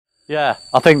Yeah,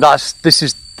 I think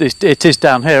it is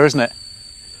down here, isn't it?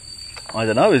 I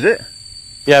don't know, is it?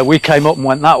 Yeah, we came up and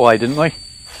went that way, didn't we?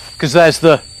 Because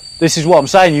this is what I'm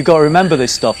saying, you've got to remember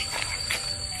this stuff.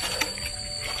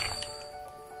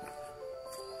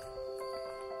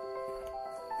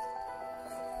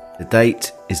 The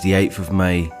date is the 8th of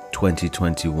May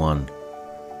 2021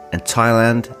 and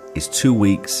Thailand is 2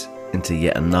 weeks into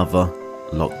yet another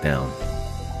lockdown.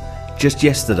 Just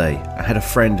yesterday I had a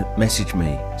friend message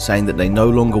me saying that they no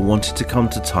longer wanted to come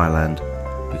to Thailand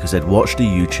because they'd watched a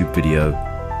YouTube video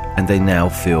and they now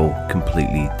feel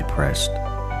completely depressed.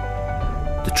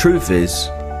 The truth is,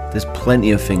 there's plenty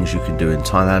of things you can do in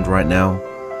Thailand right now.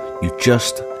 You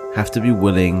just have to be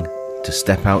willing to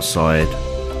step outside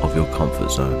of your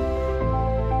comfort zone.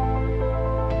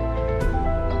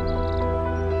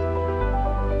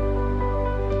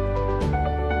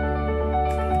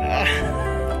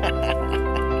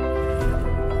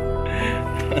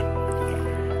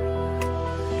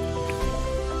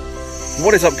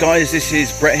 What is up, guys? This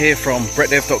is Brett here from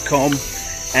brettdev.com,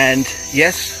 and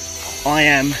yes, I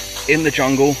am in the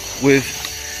jungle with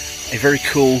a very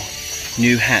cool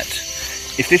new hat.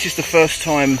 If this is the first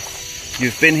time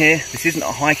you've been here, this isn't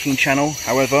a hiking channel.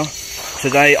 However,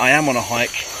 today I am on a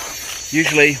hike.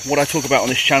 Usually what I talk about on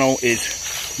this channel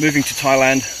is moving to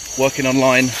Thailand, working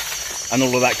online, and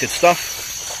all of that good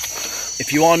stuff.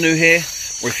 If you are new here,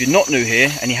 or if you're not new here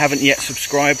and you haven't yet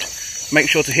subscribed, make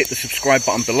sure to hit the subscribe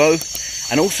button below.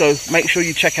 And also make sure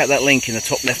you check out that link in the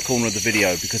top left corner of the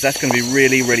video, because that's going to be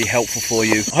really, really helpful for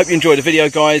you. I hope you enjoyed the video,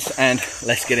 guys, and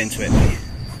let's get into it.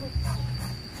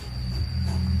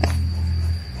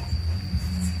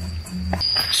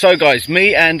 So guys,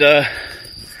 me and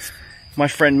my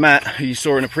friend Matt, who you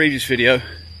saw in a previous video,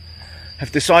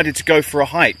 have decided to go for a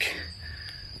hike.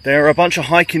 There are a bunch of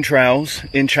hiking trails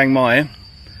in Chiang Mai,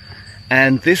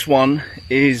 and this one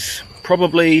is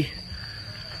probably...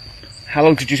 How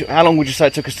long would you say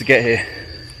it took us to get here?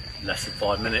 Less than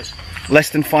 5 minutes. Less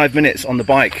than 5 minutes on the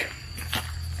bike.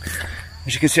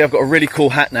 As you can see, I've got a really cool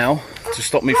hat now to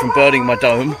stop me from burning my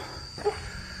dome.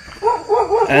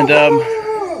 And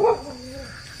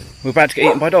we're about to get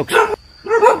eaten by dogs. I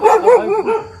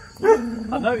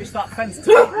noticed that fence to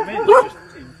keep them in.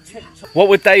 What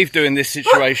would Dave do in this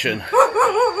situation?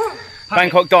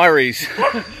 Bangkok Diaries.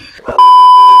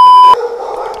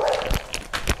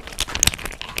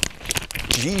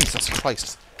 Jesus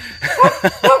Christ.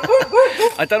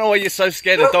 I don't know why you're so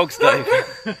scared of dogs, Dave.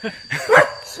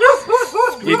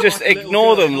 You just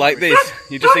ignore them like this.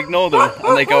 You just ignore them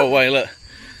and they go away. Look,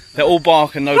 they're all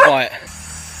bark and no bite.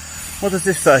 What does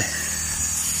this say?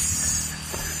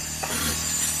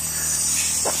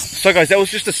 So guys, there was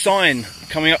just a sign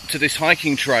coming up to this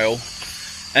hiking trail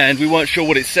and we weren't sure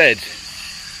what it said.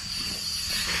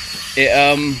 It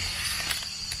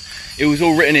was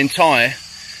all written in Thai.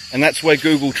 And that's where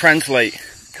Google Translate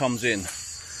comes in.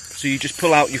 So you just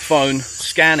pull out your phone,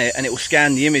 scan it, and it will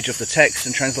scan the image of the text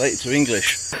and translate it to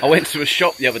English. I went to a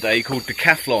shop the other day called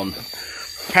Decathlon.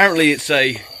 Apparently it's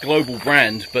a global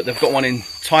brand, but they've got one in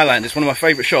Thailand. It's one of my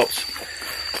favourite shops.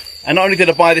 And not only did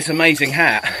I buy this amazing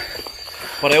hat,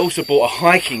 but I also bought a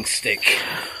hiking stick.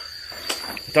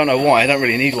 I don't know why, I don't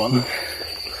really need one.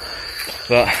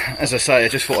 But as I say, I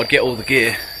just thought I'd get all the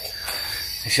gear.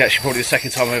 This is actually probably the second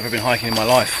time I've ever been hiking in my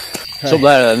life. Okay. It's up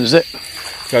there then, is it?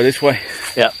 Go this way.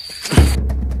 Yeah.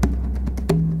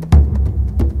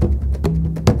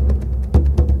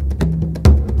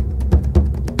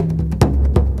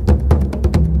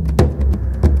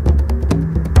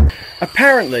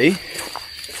 Apparently,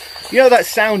 you know that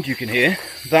sound you can hear?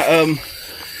 That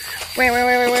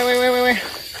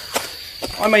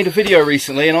I made a video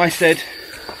recently and I said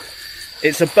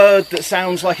it's a bird that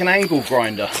sounds like an angle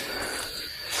grinder.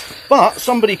 But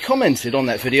somebody commented on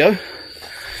that video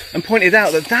and pointed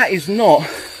out that that is not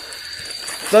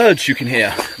birds you can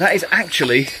hear. That is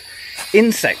actually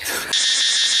insects.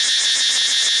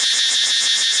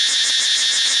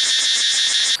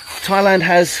 Thailand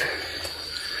has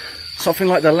something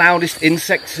like the loudest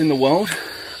insects in the world.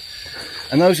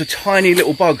 And those are tiny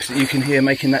little bugs that you can hear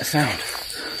making that sound.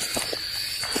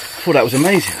 I thought that was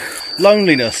amazing.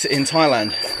 Loneliness in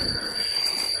Thailand.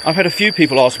 I've had a few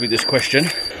people ask me this question.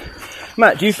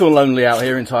 Matt, do you feel lonely out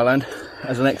here in Thailand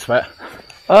as an expat?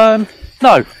 No.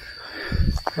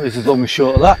 This is long and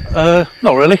short of that.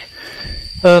 Not really.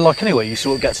 Like anywhere, you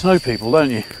sort of get to know people, don't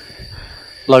you?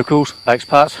 Locals,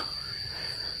 expats,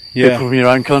 people from your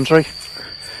own country.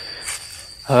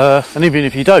 And even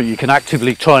if you don't, you can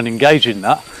actively try and engage in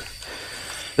that.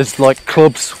 There's like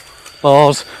clubs,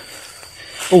 bars,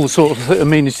 all the sort of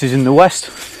amenities in the West.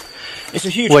 It's a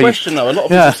huge question though. A lot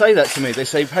of people say that to me. They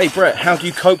say, hey Brett, how do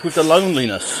you cope with the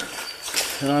loneliness?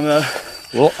 And I'm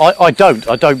well, I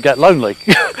don't get lonely.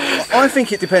 I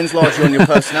think it depends largely on your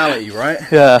personality, right?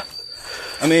 Yeah.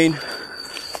 I mean,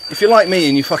 if you're like me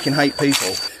and you fucking hate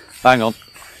people. Hang on.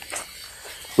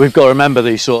 We've got to remember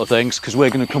these sort of things, because we're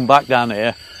going to come back down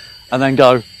here and then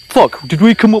go, fuck, did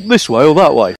we come up this way or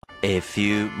that way? A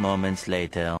few moments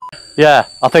later. Yeah,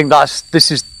 I think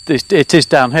it is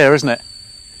down here, isn't it?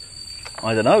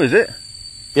 I don't know, is it?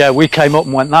 Yeah, we came up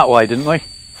and went that way, didn't we?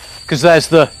 Because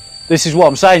this is what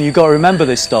I'm saying, you've got to remember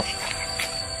this stuff.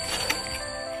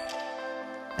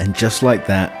 And just like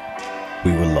that,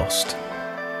 we were lost.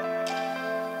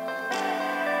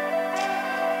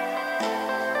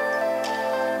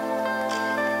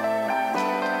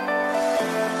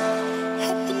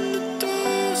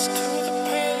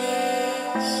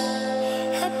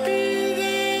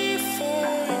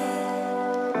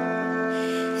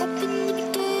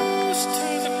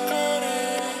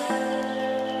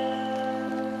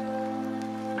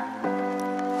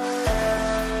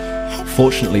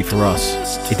 Fortunately for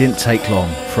us, it didn't take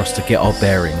long for us to get our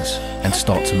bearings and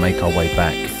start to make our way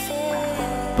back.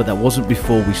 But that wasn't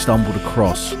before we stumbled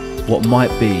across what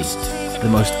might be the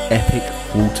most epic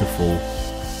waterfall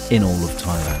in all of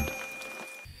Thailand.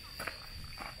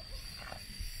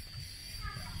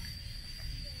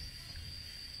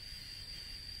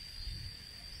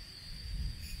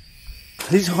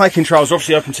 These hiking trails are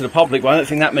obviously open to the public, but I don't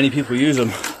think that many people use them.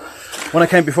 When I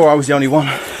came before, I was the only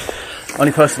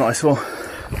person that I saw.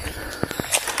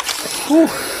 Whew.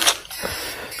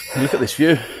 Look at this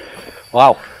view.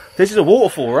 Wow. This is a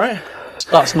waterfall, right?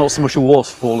 That's not so much a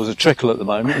waterfall as a trickle at the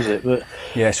moment, is it? But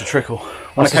yeah, it's a trickle.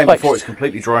 When I came before, it's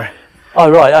completely dry.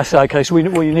 Oh right, that's okay. So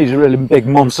what you need is a really big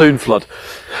monsoon flood.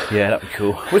 Yeah, that'd be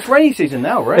cool. Well, it's rainy season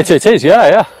now, right? It is,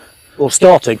 yeah. Or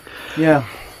starting. Yeah.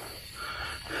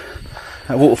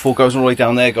 That waterfall goes all the way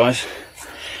down there, guys.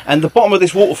 And the bottom of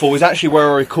this waterfall is actually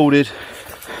where I recorded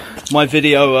my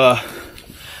video,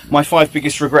 my 5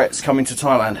 biggest regrets coming to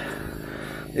Thailand.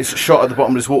 It's shot at the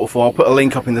bottom of this waterfall. I'll put a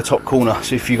link up in the top corner,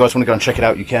 so if you guys want to go and check it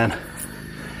out, you can.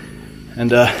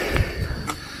 And I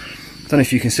don't know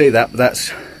if you can see that, but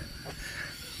that's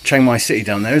Chiang Mai city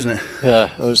down there, isn't it?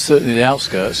 Yeah, well, it's certainly the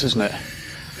outskirts, isn't it?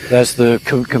 There's the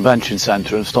convention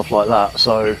centre and stuff like that,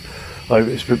 so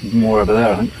it's a bit more over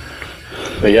there, I think.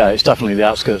 But yeah, it's definitely the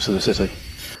outskirts of the city.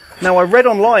 Now, I read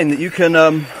online that you can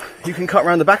cut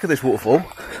around the back of this waterfall,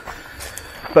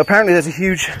 but apparently there's a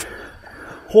huge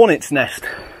hornet's nest.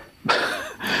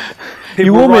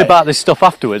 You warn me about this stuff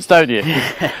afterwards, don't you?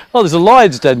 Yeah. Oh, there's a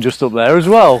lion's den just up there as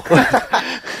well.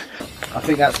 I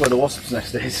think that's where the wasp's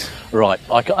nest is. Right,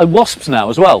 wasps now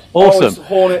as well. Awesome. Oh, it's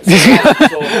hornets.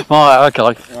 Right, okay.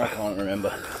 I can't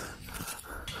remember.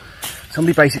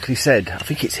 Somebody basically said, I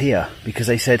think it's here, because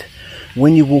they said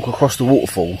when you walk across the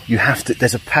waterfall, you have to.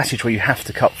 There's a passage where you have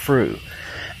to cut through,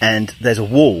 and there's a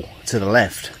wall to the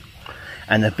left,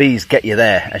 and the bees get you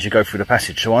there as you go through the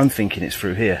passage. So I'm thinking it's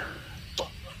through here.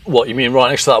 What, you mean right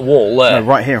next to that wall there? No,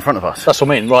 right here in front of us. That's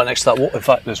what I mean, right next to that wall. In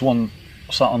fact, there's one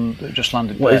sat on that just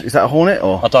landed. What, is that a hornet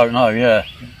or? I don't know. Yeah.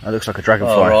 That looks like a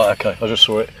dragonfly. Oh right, okay. I just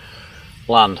saw it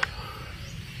land.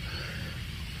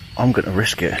 I'm going to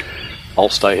risk it. I'll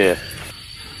stay here.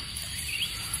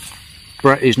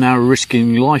 Brett is now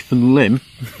risking life and limb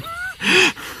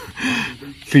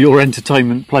for your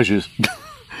entertainment pleasures.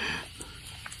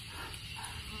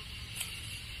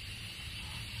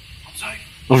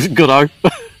 Good-o.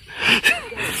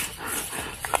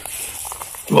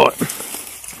 Right.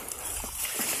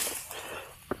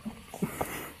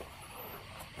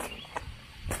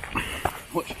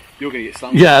 What? You're going to get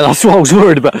stung. Yeah, that's what I was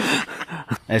worried about.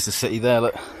 There's the city there,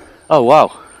 look. Oh,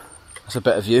 wow. That's a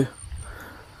better view.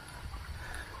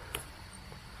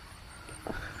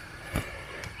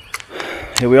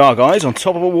 Here we are, guys, on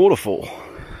top of a waterfall.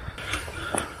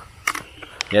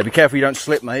 Yeah, be careful you don't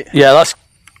slip, mate. Yeah, that's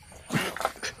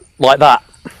like that.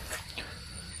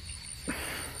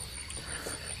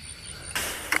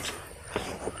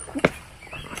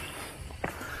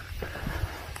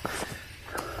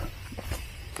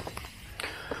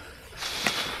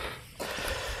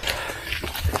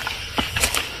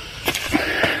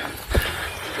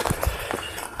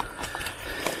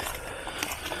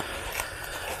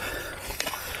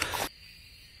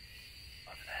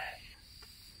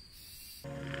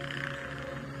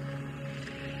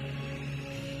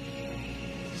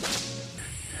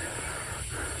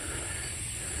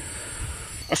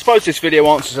 I suppose this video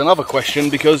answers another question,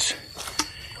 because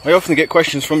I often get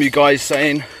questions from you guys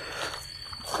saying,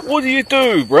 what do you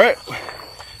do, Brett?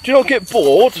 Do you not get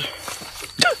bored?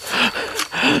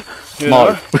 You Mo.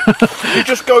 know? You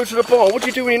just go to the bar. What do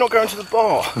you do when you're not going to the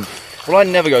bar? Well, I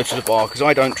never go to the bar because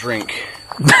I don't drink.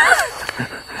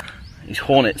 These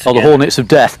hornets. Oh, the again. hornets of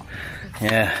death.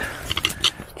 Yeah.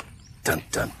 Dun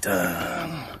dun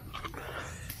dun.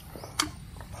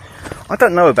 I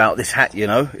don't know about this hat, you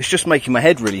know. It's just making my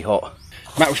head really hot.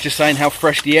 Matt was just saying how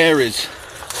fresh the air is.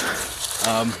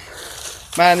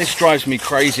 Man, this drives me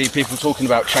crazy. People talking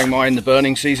about Chiang Mai in the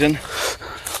burning season.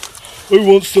 Who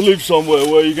wants to live somewhere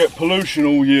where you get pollution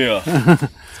all year?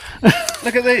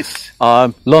 Look at this.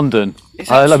 London. It's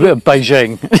A bit of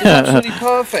Beijing. It's absolutely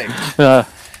perfect.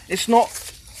 It's not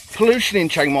pollution in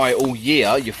Chiang Mai all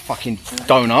year, you fucking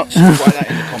donuts. Write that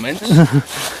in the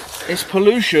comments. It's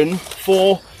pollution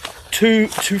for 2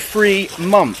 to 3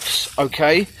 months,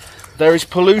 okay? There is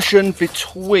pollution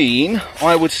between,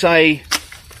 I would say,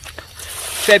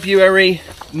 February,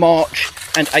 March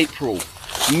and April.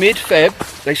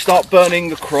 Mid-Feb, they start burning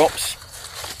the crops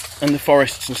and the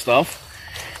forests and stuff.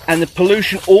 And the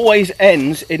pollution always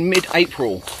ends in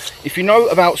mid-April. If you know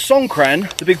about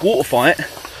Songkran, the big water fight,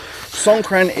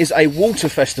 Songkran is a water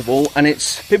festival, and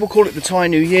it's, people call it the Thai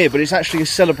New Year, but it's actually a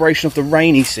celebration of the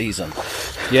rainy season.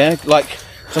 Yeah, it's like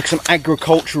some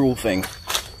agricultural thing.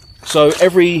 So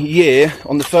every year,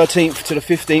 on the 13th to the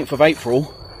 15th of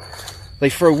April, they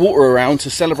throw water around to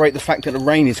celebrate the fact that the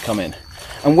rain is coming.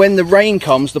 And when the rain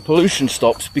comes, the pollution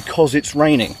stops because it's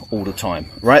raining all the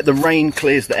time, right? The rain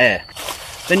clears the air.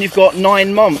 Then you've got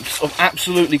 9 months of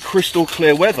absolutely crystal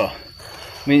clear weather.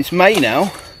 I mean, it's May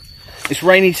now. It's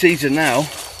rainy season now.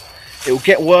 It will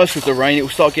get worse with the rain. It will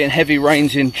start getting heavy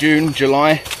rains in June,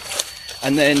 July.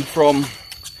 And then from,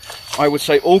 I would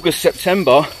say, August,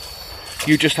 September,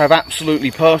 you just have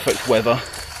absolutely perfect weather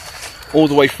all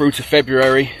the way through to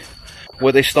February,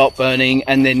 where they start burning.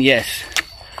 And then, yes,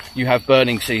 you have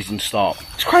burning season start.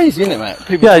 It's crazy, isn't it, Matt?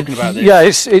 People are talking about this. Yeah,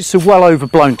 it's a well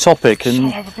overblown topic,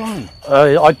 and So overblown.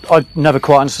 I never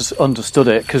quite understood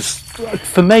it, because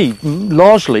for me,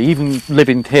 largely, even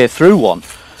living here through one,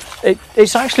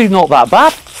 it's actually not that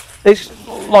bad. It's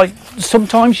like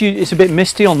sometimes it's a bit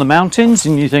misty on the mountains,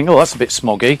 and you think, oh, that's a bit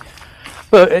smoggy,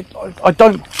 but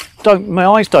my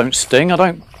eyes don't sting. I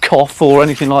don't cough or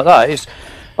anything like that.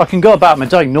 I can go about my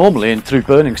day normally and through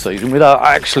burning season without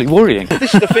actually worrying.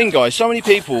 This is the thing, guys. So many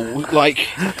people, like,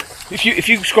 if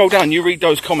you scroll down, you read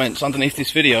those comments underneath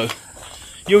this video,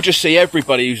 you'll just see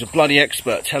everybody who's a bloody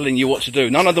expert telling you what to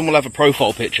do. None of them will have a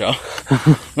profile picture.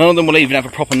 None of them will even have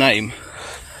a proper name.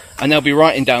 And they'll be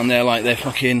writing down there like they're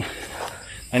fucking,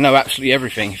 they know absolutely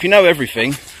everything. If you know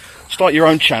everything, start your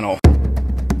own channel.